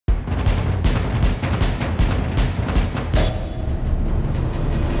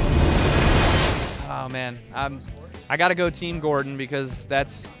man. I got to go Team Gordon because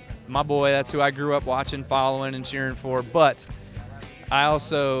that's my boy. That's who I grew up watching, following, and cheering for. But I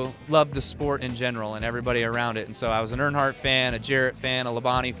also love the sport in general and everybody around it. And so I was an Earnhardt fan, a Jarrett fan, a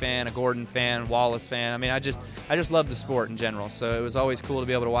Labonte fan, a Gordon fan, Wallace fan. I mean, I just love the sport in general. So it was always cool to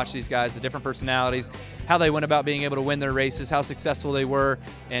be able to watch these guys, the different personalities, how they went about being able to win their races, how successful they were,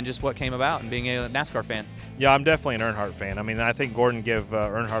 and just what came about and being a NASCAR fan. Yeah, I'm definitely an Earnhardt fan. I mean, I think Gordon gave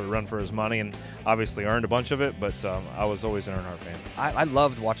Earnhardt a run for his money and obviously earned a bunch of it, but I was always an Earnhardt fan. I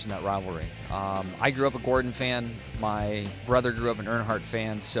loved watching that rivalry. I grew up a Gordon fan. My brother grew up an Earnhardt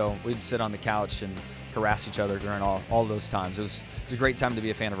fan, so we'd sit on the couch and harass each other during all those times. It was a great time to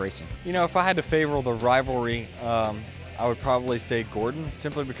be a fan of racing. You know, if I had to favor the rivalry, I would probably say Gordon,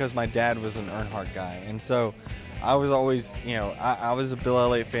 simply because my dad was an Earnhardt guy. And so I was always, you know, I was a Bill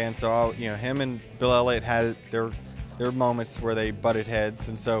Elliott fan, so him and Bill Elliott had their moments where they butted heads,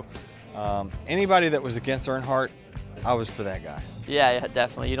 and so anybody that was against Earnhardt, I was for that guy. Yeah,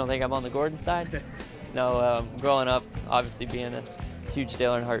 definitely. You don't think I'm on the Gordon side? No, growing up, obviously being a huge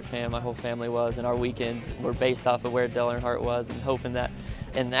Dale Earnhardt fan, my whole family was, and our weekends were based off of where Dale Earnhardt was, and hoping that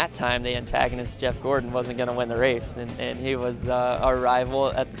in that time the antagonist Jeff Gordon wasn't going to win the race, and he was our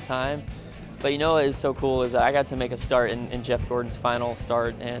rival at the time. But you know what is so cool is that I got to make a start in Jeff Gordon's final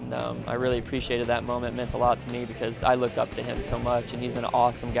start, and I really appreciated that moment. It meant a lot to me because I look up to him so much, and he's an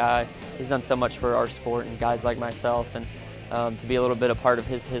awesome guy. He's done so much for our sport and guys like myself, and to be a little bit a part of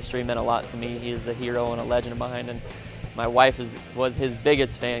his history meant a lot to me. He is a hero and a legend of mine, and my wife was his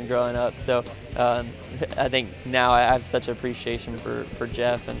biggest fan growing up. So I think now I have such appreciation for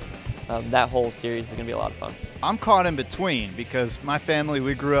Jeff, and that whole series is going to be a lot of fun. I'm caught in between because my family,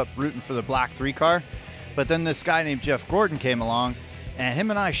 we grew up rooting for the black 3-car, but then this guy named Jeff Gordon came along, and him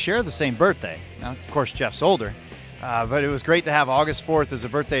and I share the same birthday. Now, of course, Jeff's older, but it was great to have August 4th as a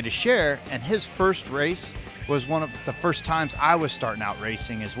birthday to share, and his first race was one of the first times I was starting out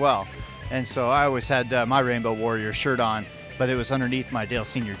racing as well. And so I always had my Rainbow Warrior shirt on, but it was underneath my Dale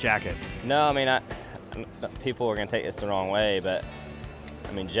Sr. jacket. No, I mean, people are going to take this the wrong way, but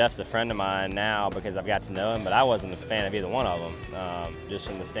I mean, Jeff's a friend of mine now because I've got to know him, but I wasn't a fan of either one of them. Just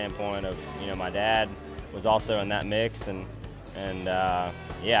from the standpoint of, my dad was also in that mix, and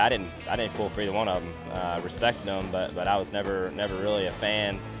yeah, I didn't pull for either one of them. Respected them, but I was never really a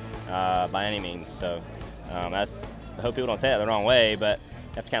fan by any means. So I hope people don't take that the wrong way, but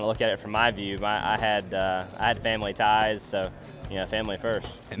you have to kind of look at it from my view. I had family ties, so family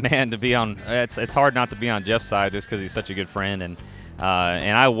first. Man, it's hard not to be on Jeff's side just because he's such a good friend, and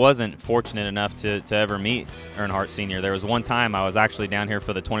I wasn't fortunate enough to ever meet Earnhardt Sr. There was one time I was actually down here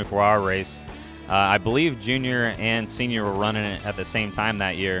for the 24-hour race. I believe Junior and Senior were running it at the same time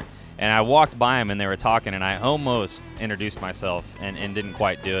that year, and I walked by them and they were talking, and I almost introduced myself and didn't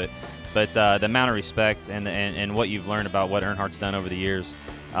quite do it. But the amount of respect and what you've learned about what Earnhardt's done over the years,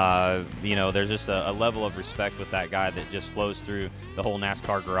 there's just a level of respect with that guy that just flows through the whole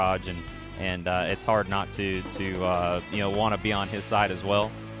NASCAR garage, and it's hard not to want to be on his side as well.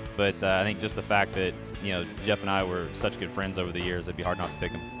 But I think just the fact that Jeff and I were such good friends over the years, it'd be hard not to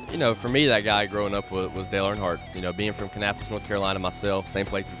pick him. For me, that guy growing up was Dale Earnhardt. Being from Kannapolis, North Carolina myself, same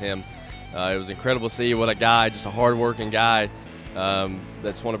place as him, it was incredible to see what a guy, just a hard-working guy, that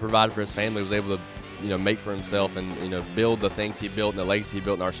just wanted to provide for his family, was able to make for himself and build the things he built and the legacy he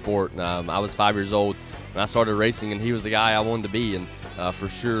built in our sport. I was 5 years old when I started racing, and he was the guy I wanted to be, and for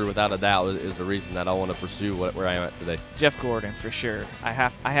sure, without a doubt, is the reason that I want to pursue where I am at today. Jeff Gordon, for sure. I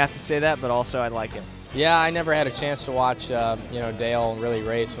have to say that, but also I like him. Yeah, I never had a chance to watch Dale really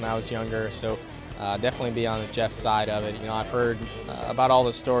race when I was younger, so definitely be on the Jeff side of it. I've heard about all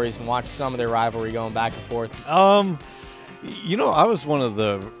the stories and watched some of their rivalry going back and forth. I was one of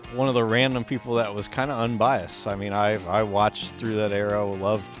the random people that was kind of unbiased. I mean, I watched through that era,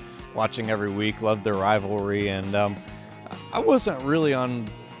 loved watching every week, loved their rivalry, and I wasn't really on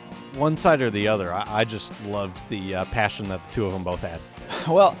one side or the other. I just loved the passion that the two of them both had.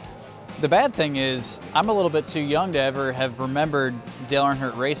 Well, the bad thing is I'm a little bit too young to ever have remembered Dale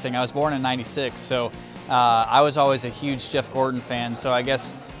Earnhardt racing. I was born in '96, so I was always a huge Jeff Gordon fan. So I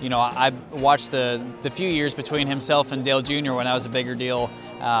guess I watched the few years between himself and Dale Jr. when that was a bigger deal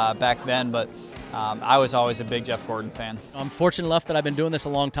back then, but I was always a big Jeff Gordon fan. I'm fortunate enough that I've been doing this a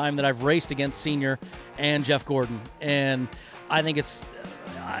long time, that I've raced against Senior and Jeff Gordon, and I think it's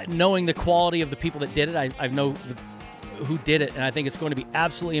knowing the quality of the people that did it. I know who did it, and I think it's going to be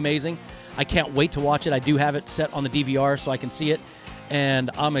absolutely amazing. I can't wait to watch it. I do have it set on the DVR so I can see it, and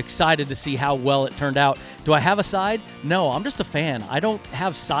I'm excited to see how well it turned out. Do I have a side? No, I'm just a fan. I don't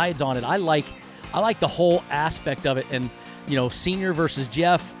have sides on it. I like the whole aspect of it, and Senior versus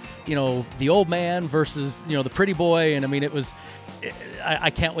Jeff, the old man versus, the pretty boy. And I mean, I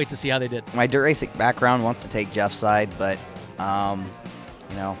can't wait to see how they did. My dirt racing background wants to take Jeff's side, but,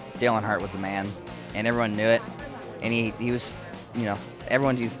 Dale Earnhardt was the man, and everyone knew it. And he was,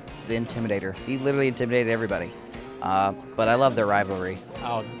 everyone used the intimidator. He literally intimidated everybody. But I love their rivalry.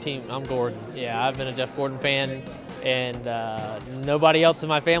 I'm Gordon. Yeah, I've been a Jeff Gordon fan, and nobody else in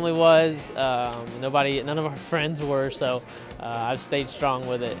my family was. None of our friends were. So I've stayed strong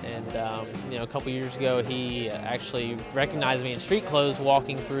with it. And a couple years ago, he actually recognized me in street clothes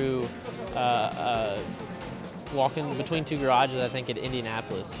walking through. Walking between two garages, I think, at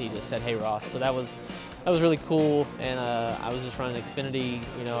Indianapolis. He just said, "Hey, Ross." So that was really cool, and I was just running Xfinity.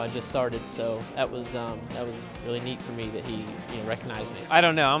 I just started, so that was really neat for me that he recognized me. I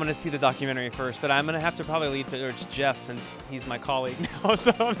don't know. I'm going to see the documentary first, but I'm going to have to probably lead towards Jeff since he's my colleague now,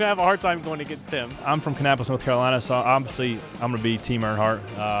 so I'm going to have a hard time going against him. I'm from Kannapolis, North Carolina, so obviously I'm going to be Team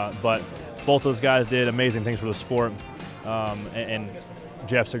Earnhardt, but both those guys did amazing things for the sport, and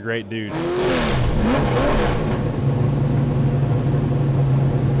Jeff's a great dude.